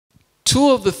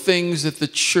two of the things that the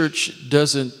church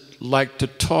doesn't like to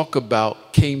talk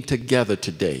about came together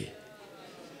today.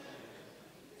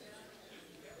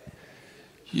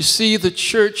 You see, the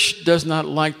church does not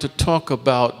like to talk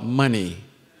about money.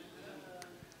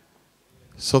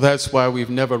 So that's why we've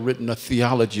never written a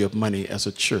theology of money as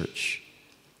a church.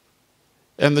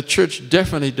 And the church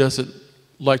definitely doesn't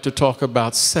like to talk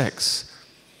about sex,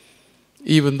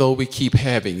 even though we keep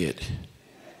having it.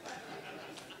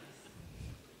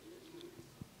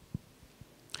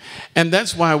 And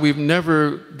that's why we've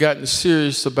never gotten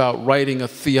serious about writing a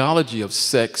theology of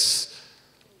sex.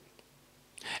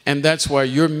 And that's why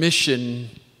your mission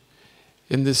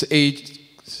in this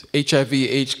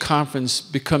HIV/AIDS conference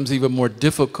becomes even more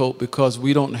difficult, because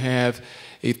we don't have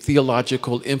a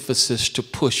theological emphasis to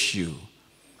push you.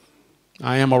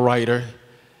 I am a writer,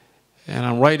 and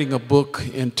I'm writing a book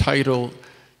entitled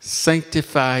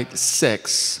Sanctified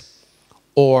Sex,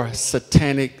 or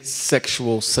Satanic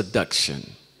Sexual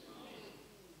Seduction.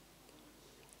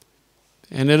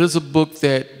 And it is a book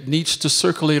that needs to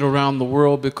circulate around the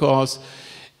world, because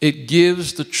it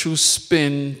gives the true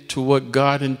spin to what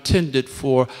God intended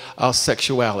for our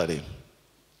sexuality.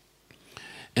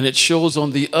 And it shows,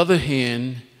 on the other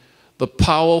hand, the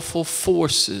powerful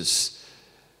forces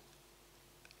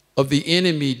of the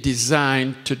enemy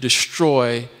designed to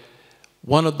destroy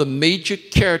one of the major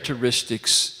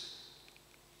characteristics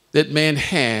that man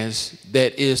has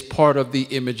that is part of the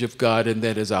image of God, and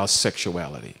that is our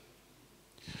sexuality.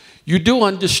 You do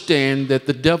understand that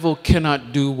the devil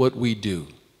cannot do what we do.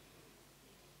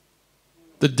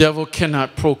 The devil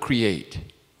cannot procreate.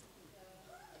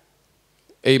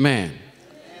 Amen.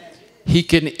 He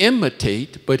can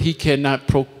imitate, but he cannot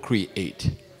procreate.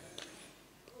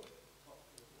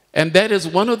 And that is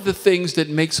one of the things that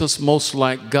makes us most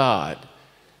like God.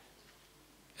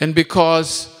 And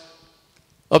because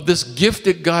of this gift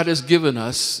that God has given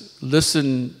us,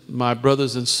 listen, my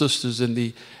brothers and sisters in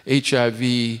the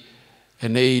HIV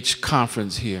and AIDS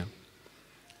conference here.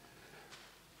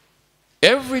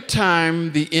 Every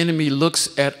time the enemy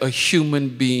looks at a human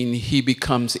being, he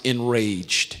becomes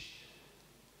enraged,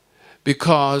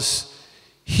 because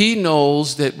he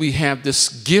knows that we have this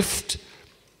gift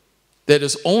that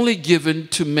is only given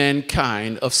to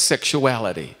mankind of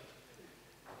sexuality.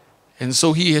 And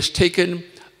so he has taken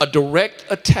a direct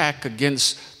attack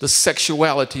against the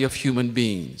sexuality of human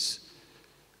beings.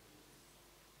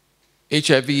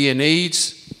 HIV and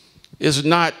AIDS is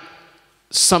not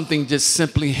something just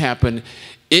simply happened.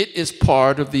 It is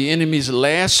part of the enemy's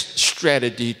last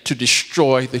strategy to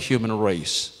destroy the human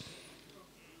race.